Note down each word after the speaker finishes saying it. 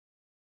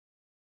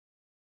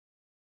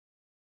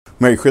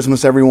Merry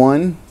Christmas,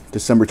 everyone.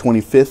 December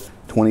 25th,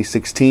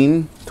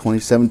 2016.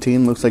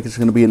 2017 looks like it's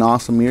going to be an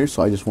awesome year,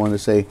 so I just wanted to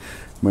say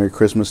Merry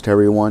Christmas to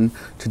everyone.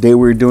 Today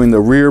we're doing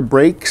the rear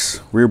brake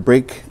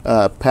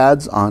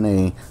pads on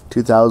a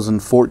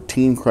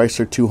 2014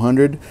 Chrysler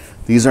 200.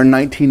 These are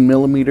 19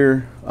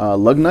 millimeter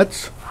lug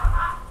nuts.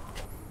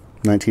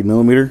 19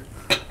 millimeter.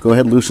 Go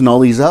ahead, loosen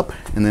all these up,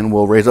 and then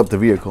we'll raise up the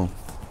vehicle.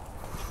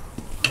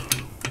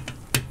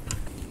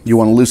 You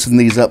want to loosen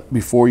these up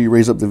before you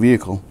raise up the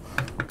vehicle,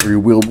 or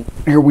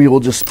your wheel will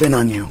just spin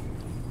on you.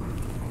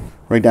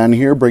 Right down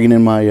here, bringing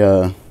in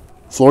my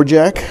floor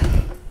jack.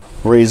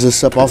 Raise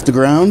this up off the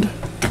ground.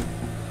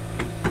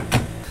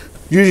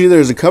 Usually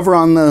there's a cover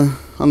on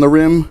the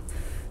rim.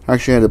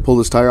 Actually, I had to pull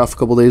this tire off a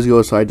couple days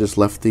ago, so I just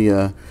left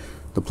the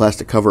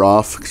plastic cover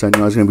off because I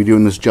knew I was going to be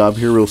doing this job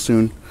here real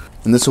soon.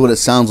 And this is what it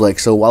sounds like.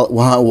 So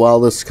while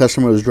this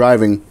customer was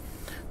driving,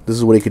 this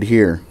is what he could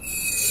hear.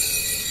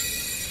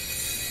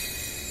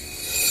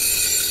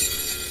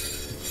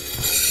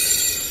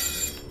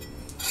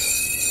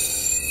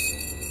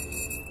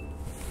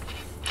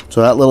 So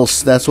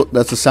that's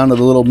the sound of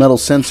the little metal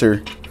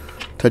sensor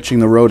touching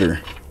the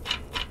rotor.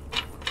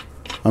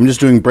 I'm just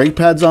doing brake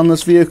pads on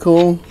this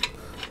vehicle.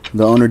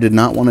 The owner did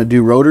not want to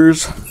do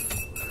rotors.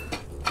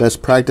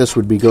 Best practice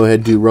would be go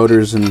ahead and do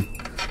rotors and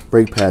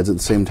brake pads at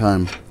the same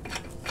time.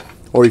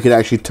 Or you could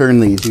actually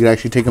turn these. You could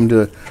actually take them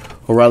to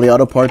O'Reilly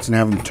Auto Parts and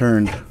have them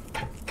turned.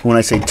 When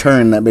I say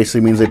turn, that basically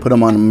means they put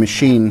them on a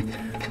machine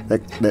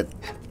that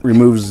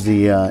removes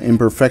the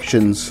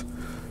imperfections.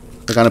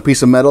 Like on a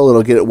piece of metal,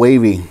 it'll get it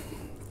wavy.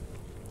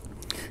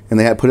 And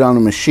they had put it on a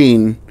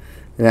machine,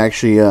 it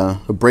actually a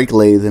brake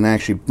lathe, and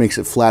actually makes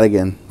it flat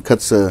again.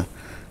 Cuts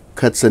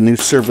a new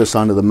surface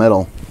onto the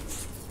metal.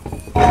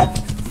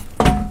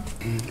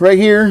 Right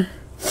here,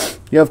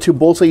 you have two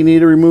bolts that you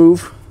need to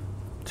remove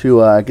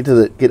to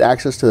get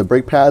access to the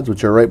brake pads,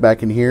 which are right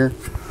back in here.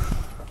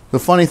 The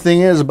funny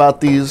thing is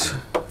about these,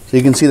 so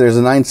you can see there's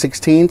a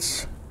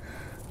 9/16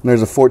 and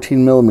there's a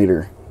 14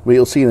 millimeter. What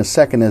you'll see in a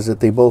second is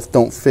that they both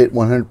don't fit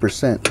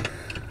 100%.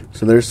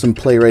 So there's some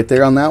play right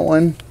there on that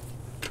one.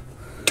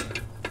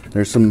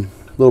 There's some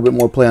little bit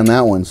more play on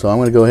that one, so I'm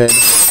going to go ahead.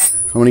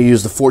 I'm going to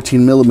use the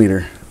 14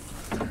 millimeter.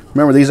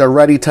 Remember, these are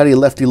righty-tighty,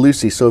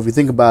 lefty-loosey. So if you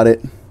think about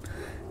it,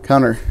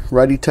 counter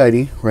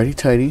righty-tighty,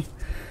 righty-tighty,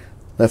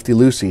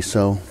 lefty-loosey.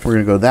 So we're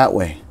going to go that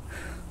way.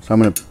 So I'm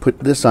going to put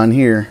this on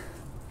here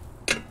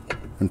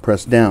and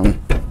press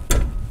down.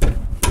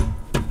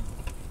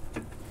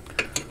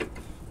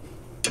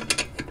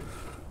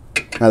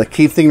 Now the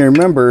key thing to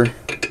remember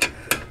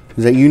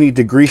is that you need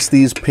to grease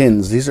these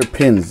pins. These are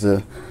pins.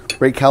 The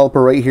brake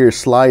caliper right here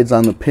slides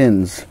on the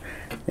pins,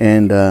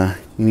 and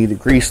you need to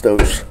grease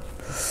those.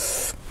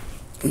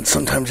 And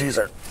sometimes these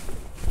are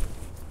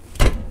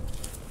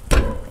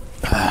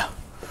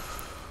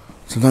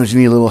sometimes you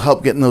need a little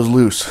help getting those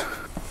loose.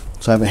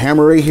 So I have a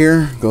hammer right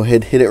here. Go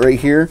ahead, hit it right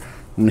here.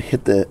 I'm gonna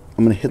hit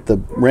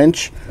the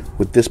wrench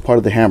with this part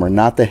of the hammer,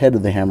 not the head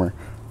of the hammer,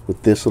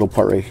 with this little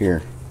part right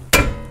here.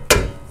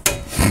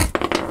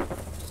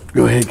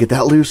 Go ahead, get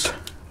that loose.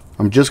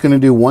 I'm just gonna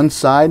do one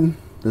side.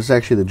 This is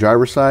actually the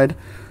driver's side.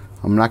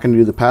 I'm not going to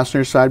do the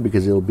passenger side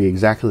because it'll be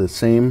exactly the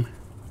same.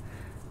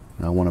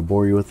 I don't want to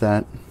bore you with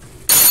that.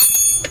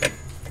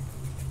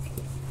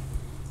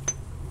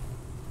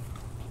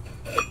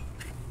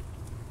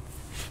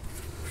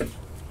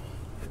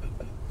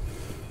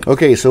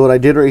 Okay, so what I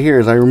did right here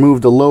is I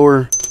removed the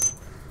lower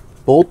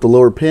bolt, the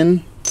lower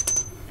pin.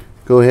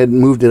 Go ahead and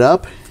moved it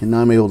up, and now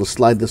I'm able to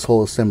slide this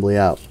whole assembly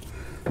out.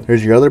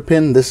 There's your other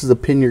pin. This is the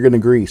pin you're going to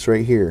grease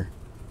right here.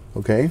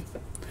 Okay?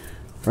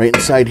 Right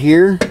inside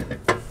here,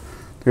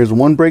 there's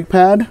one brake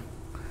pad.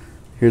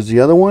 Here's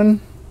the other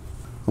one.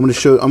 I'm going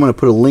to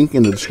put a link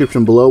in the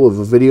description below of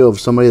a video of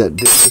somebody that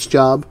did this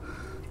job.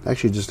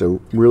 Actually,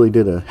 really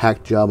did a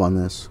hack job on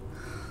this.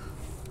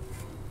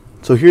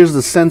 So here's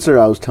the sensor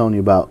I was telling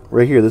you about.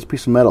 Right here, this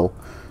piece of metal.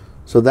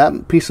 So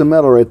that piece of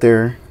metal right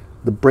there,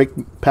 the brake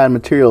pad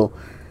material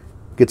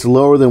gets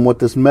lower than what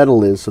this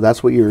metal is. So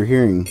that's what you're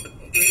hearing.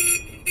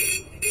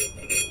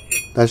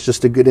 That's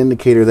just a good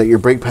indicator that your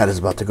brake pad is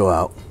about to go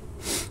out.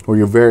 Or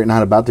you're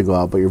not about to go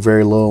out, but you're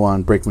very low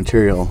on brake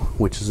material,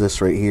 which is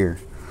this right here.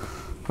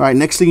 Alright,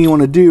 next thing you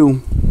want to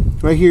do,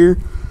 right here,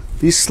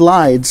 these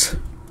slides,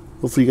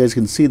 hopefully you guys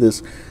can see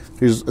this,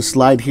 there's a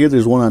slide here,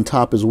 there's one on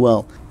top as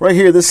well. Right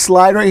here, this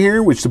slide right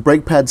here, which the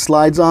brake pad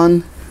slides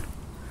on,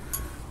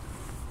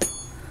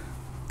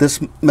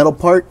 this metal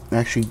part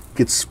actually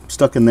gets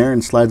stuck in there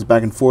and slides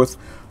back and forth.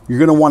 You're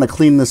going to want to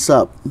clean this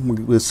up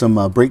with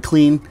some brake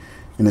clean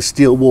and a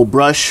steel wool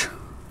brush,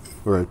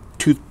 or a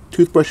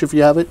toothbrush if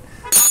you have it.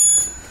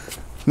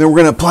 And then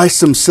we're going to apply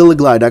some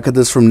Siliglide. I got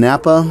this from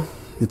Napa.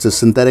 It's a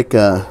synthetic,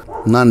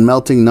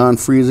 non-melting,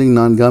 non-freezing,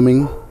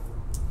 non-gumming.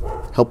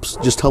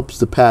 Just helps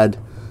the pad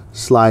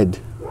slide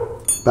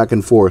back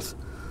and forth,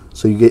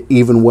 so you get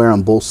even wear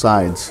on both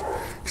sides.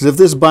 Because if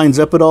this binds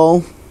up at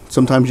all,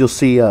 sometimes you'll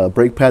see a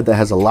brake pad that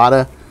has a lot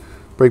of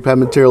brake pad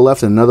material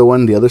left, and another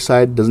one, the other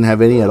side, doesn't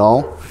have any at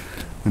all.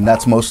 And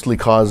that's mostly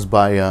caused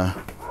by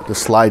the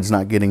slide's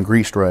not getting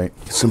greased right.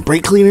 Get some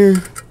brake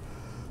cleaner.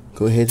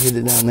 Go ahead, hit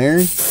it down there.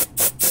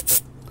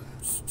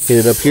 Hit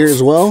it up here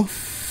as well.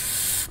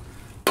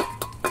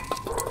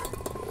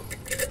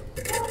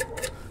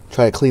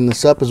 Try to clean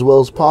this up as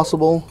well as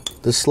possible.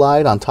 This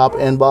slide on top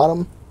and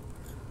bottom.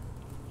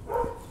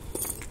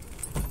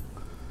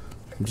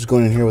 I'm just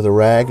going in here with a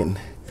rag and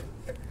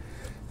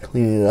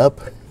cleaning it up.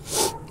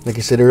 Like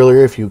I said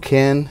earlier, if you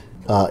can,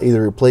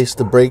 either replace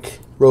the brake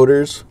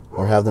rotors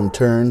or have them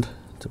turned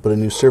to put a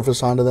new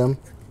surface onto them.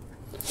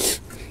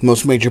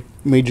 Most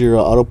major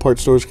auto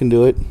parts stores can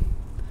do it,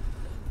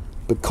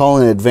 but call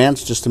in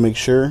advance just to make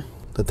sure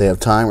that they have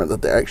time or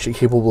that they're actually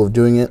capable of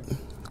doing it,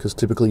 because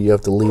typically you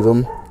have to leave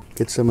them.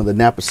 Get some of the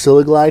Napa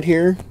Siliglide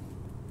here.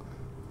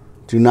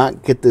 Do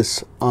not get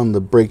this on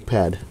the brake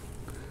pad,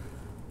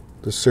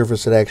 the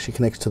surface that actually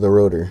connects to the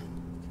rotor.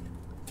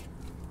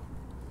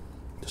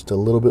 Just a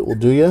little bit will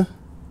do ya.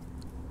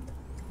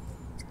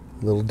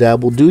 A little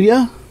dab will do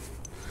ya.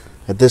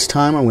 At this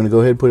time, I'm going to go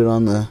ahead and put it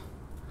on the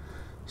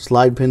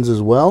slide pins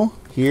as well,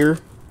 here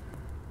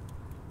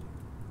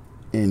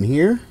and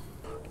here.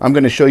 I'm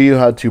going to show you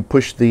how to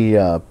push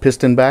the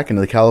piston back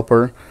into the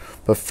caliper,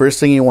 but first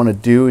thing you want to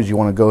do is you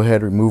want to go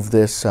ahead and remove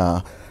this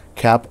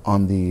cap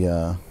on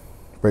the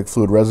brake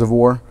fluid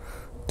reservoir.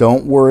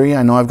 Don't worry,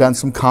 I know I've gotten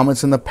some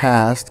comments in the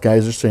past.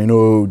 Guys are saying,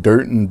 oh,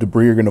 dirt and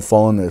debris are going to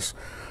fall in this.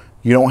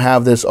 You don't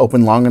have this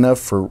open long enough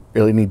for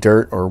any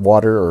dirt or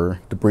water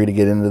or debris to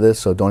get into this,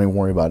 so don't even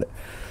worry about it.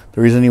 The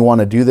reason you want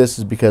to do this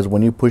is because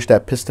when you push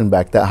that piston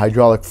back, that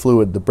hydraulic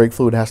fluid, the brake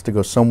fluid has to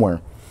go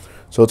somewhere.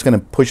 So it's going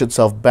to push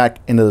itself back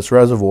into this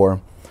reservoir.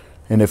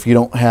 And if you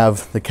don't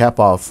have the cap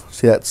off,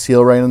 see that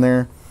seal right in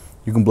there?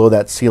 You can blow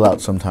that seal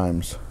out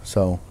sometimes.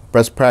 So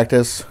best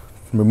practice,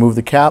 remove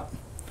the cap,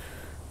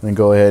 and then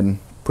go ahead and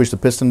push the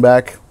piston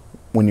back.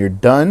 When you're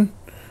done,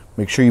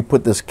 make sure you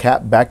put this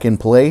cap back in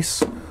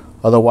place.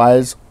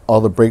 Otherwise, all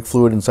the brake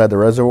fluid inside the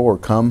reservoir will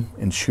come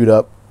and shoot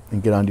up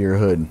and get onto your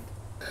hood.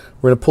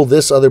 We're going to pull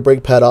this other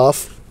brake pad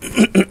off,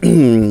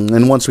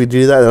 and once we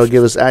do that, that'll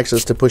give us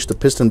access to push the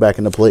piston back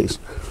into place.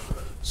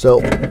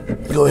 So,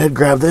 go ahead and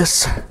grab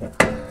this.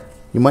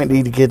 You might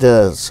need to get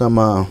some,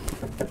 what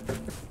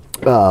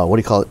do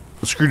you call it,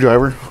 a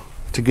screwdriver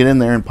to get in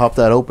there and pop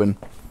that open.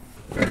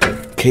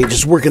 Okay,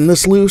 just working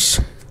this loose.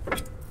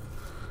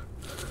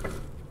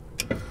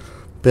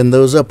 Bend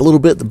those up a little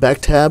bit, the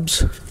back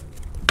tabs.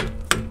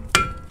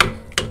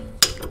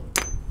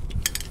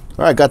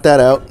 Alright, got that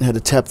out. Had to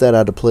tap that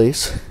out of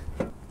place.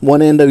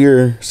 One end of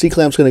your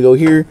C-clamp's going to go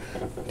here.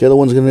 The other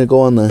one's going to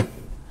go on the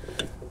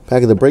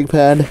back of the brake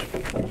pad.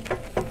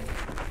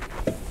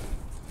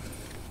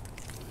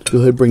 Go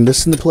ahead and bring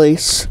this into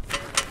place.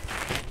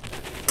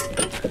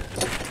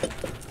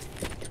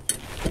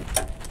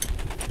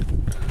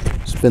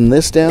 Spin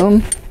this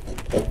down.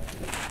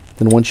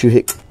 Then once you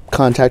hit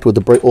contact with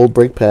the old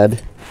brake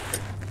pad,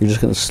 you're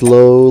just going to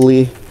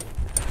slowly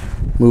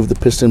move the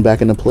piston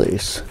back into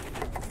place.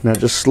 Now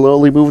just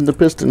slowly moving the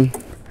piston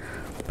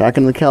back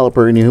into the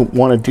caliper, and you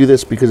want to do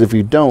this because if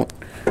you don't,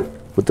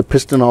 with the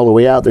piston all the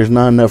way out, there's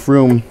not enough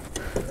room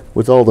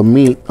with all the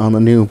meat on the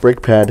new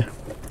brake pad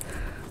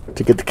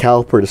to get the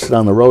caliper to sit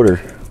on the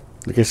rotor.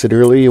 Like I said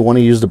earlier, you want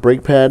to use the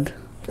brake pad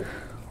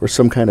or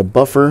some kind of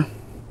buffer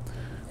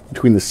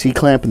between the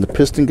C-clamp and the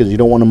piston because you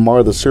don't want to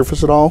mar the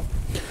surface at all.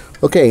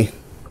 Okay,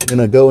 I'm going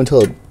to go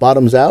until it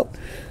bottoms out.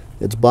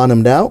 It's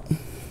bottomed out.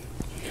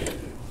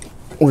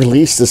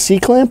 Release the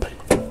C-clamp.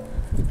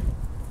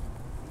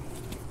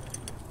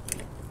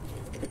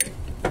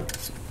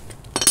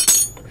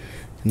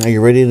 Now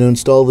you're ready to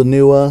install the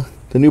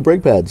new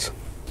brake pads.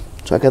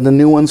 So I got the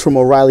new ones from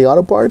O'Reilly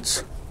Auto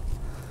Parts.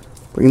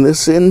 Bring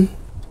this in.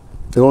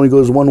 It only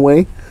goes one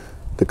way.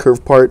 The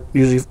curved part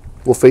usually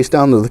will face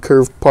down to the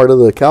curved part of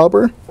the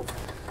caliper.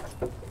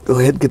 Go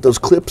ahead and get those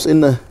clips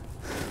into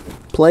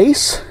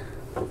place.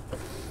 I'm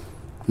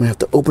going to have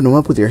to open them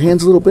up with your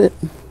hands a little bit.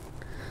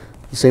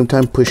 At the same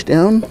time, push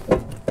down.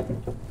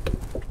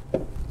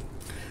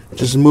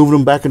 Just moving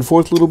them back and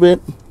forth a little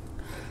bit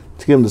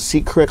to get them to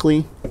seat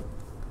correctly.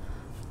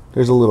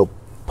 There's a little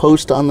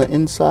post on the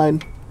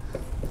inside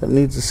that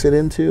needs to sit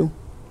into.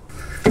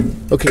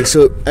 Okay,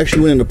 so it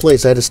actually went into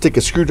place. I had to stick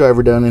a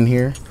screwdriver down in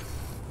here,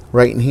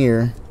 right in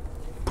here,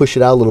 push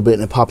it out a little bit,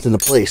 and it popped into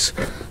place.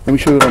 Let me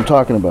show you what I'm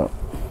talking about.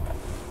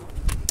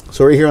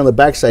 So right here on the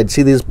back side,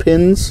 see these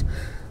pins?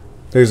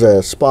 There's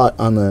a spot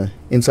on the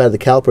inside of the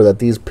caliper that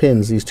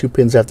these two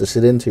pins have to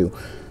sit into.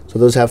 So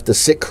those have to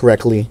sit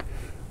correctly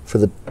for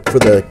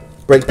the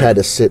brake pad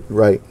to sit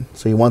right.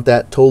 So you want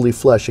that totally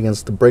flush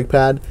against the brake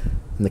pad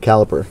and the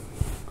caliper.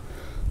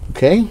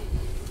 Okay.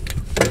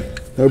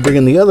 Now we're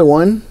bringing the other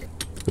one.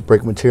 The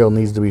brake material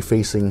needs to be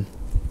facing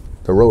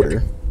the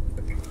rotor.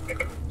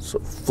 So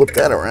flip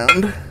that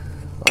around.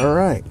 All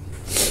right.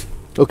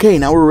 Okay,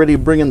 now we're ready to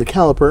bring in the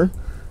caliper.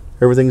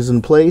 Everything's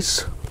in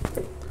place.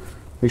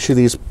 Make sure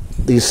these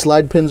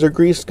slide pins are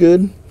greased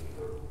good.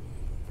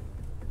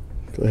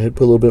 Go ahead,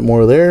 put a little bit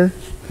more there.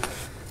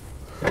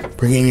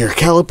 Bring in your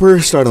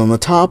caliper. Start on the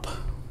top.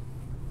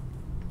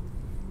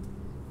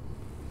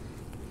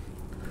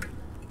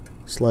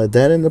 Slide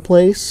that into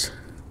place.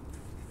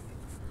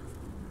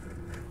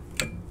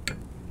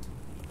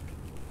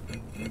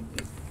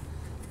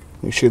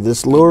 Make sure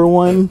this lower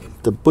one,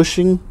 the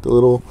bushing, the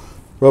little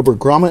rubber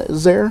grommet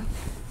is there.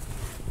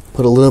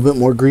 Put a little bit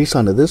more grease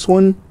onto this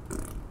one.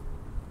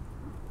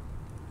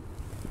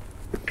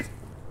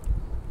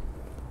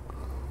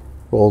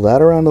 Roll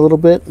that around a little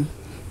bit.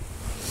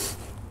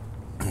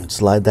 And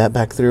slide that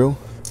back through.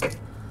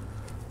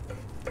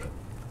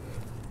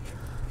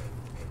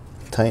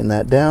 Tighten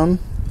that down.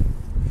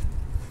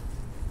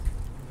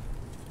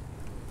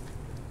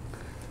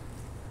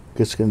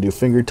 Just going to do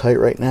finger tight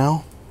right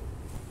now.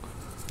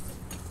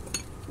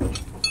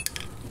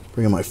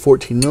 Bring in my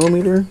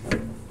 14mm.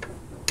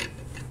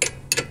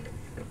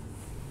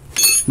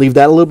 Leave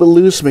that a little bit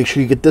loose. Make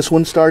sure you get this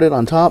one started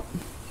on top.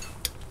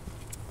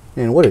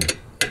 And what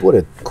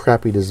a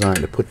crappy design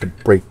to put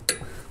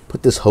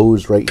this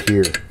hose right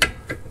here.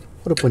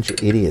 What a bunch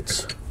of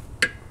idiots.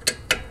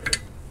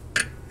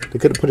 They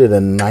could have put it at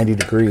a 90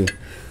 degree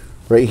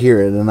right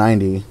here at a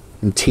 90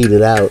 and teed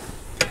it out.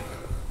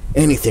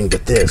 Anything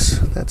but this.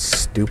 That's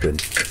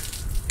stupid.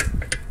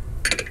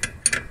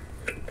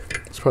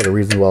 That's probably the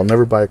reason why I'll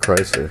never buy a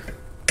Chrysler.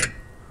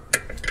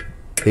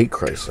 Hate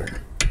Chrysler.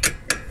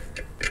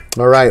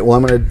 Alright, well,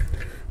 I'm going to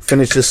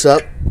finish this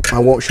up. I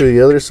won't show you the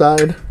other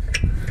side.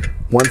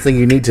 One thing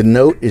you need to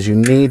note is you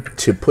need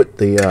to put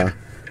the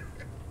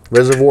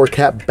reservoir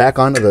cap back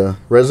onto the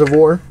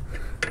reservoir.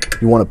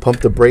 You want to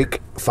pump the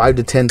brake 5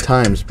 to 10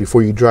 times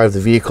before you drive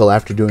the vehicle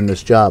after doing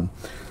this job,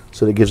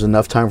 so that it gives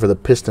enough time for the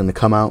piston to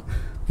come out,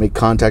 make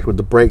contact with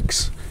the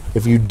brakes.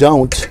 If you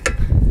don't,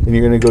 then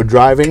you're going to go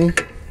driving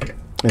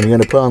and you're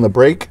going to put on the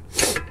brake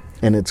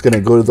and it's going to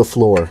go to the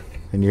floor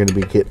and you're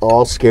going to get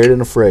all scared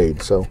and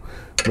afraid. So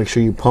make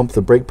sure you pump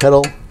the brake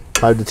pedal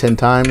 5 to 10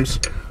 times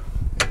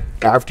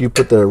after you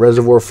put the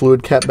reservoir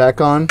fluid cap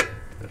back on,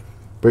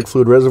 brake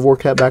fluid reservoir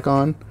cap back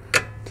on,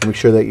 to make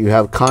sure that you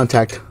have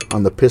contact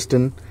on the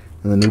piston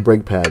and the new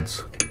brake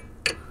pads.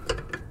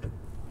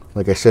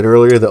 Like I said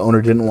earlier, the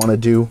owner didn't want to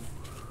do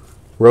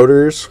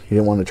rotors. He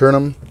didn't want to turn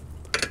them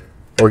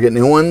or get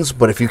new ones.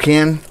 But if you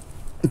can,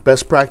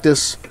 best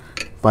practice,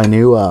 buy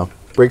new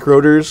brake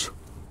rotors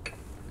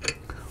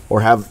or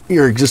have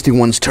your existing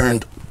ones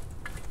turned.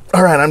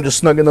 All right, I'm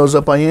just snugging those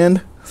up by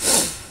hand.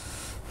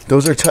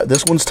 Those are tight.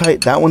 This one's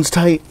tight. That one's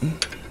tight.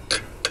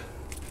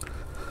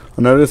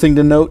 Another thing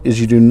to note is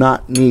you do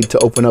not need to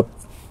open up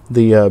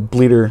the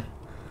bleeder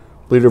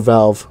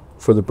valve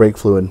for the brake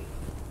fluid.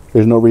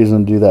 There's no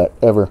reason to do that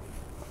ever,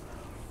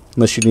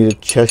 unless you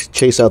need to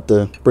chase out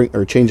the brake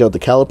or change out the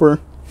caliper.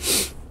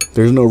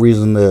 There's no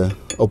reason to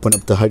open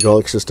up the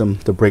hydraulic system,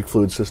 the brake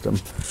fluid system.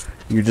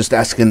 You're just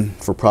asking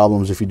for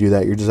problems if you do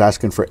that. You're just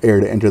asking for air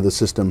to enter the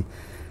system,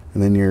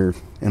 and then you're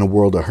in a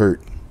world of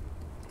hurt.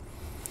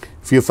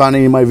 If you found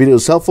any of my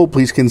videos helpful,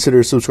 please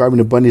consider subscribing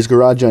to Bundys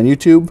Garage on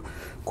YouTube.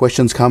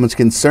 Questions, comments,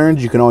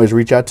 concerns, you can always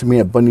reach out to me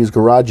at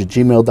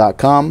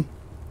bundysgarage@gmail.com.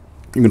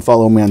 You can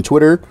follow me on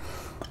Twitter.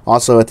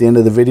 Also, at the end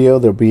of the video,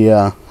 there'll be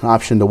an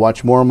option to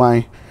watch more of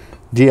my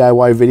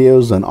DIY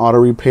videos on auto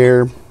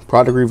repair,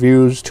 product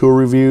reviews, tool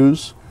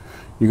reviews.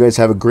 You guys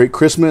have a great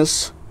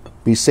Christmas.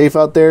 Be safe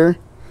out there.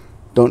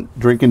 Don't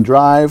drink and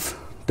drive.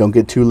 Don't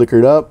get too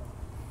liquored up.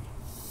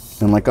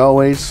 And like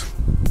always,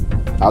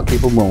 I'll keep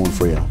them rolling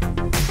for you.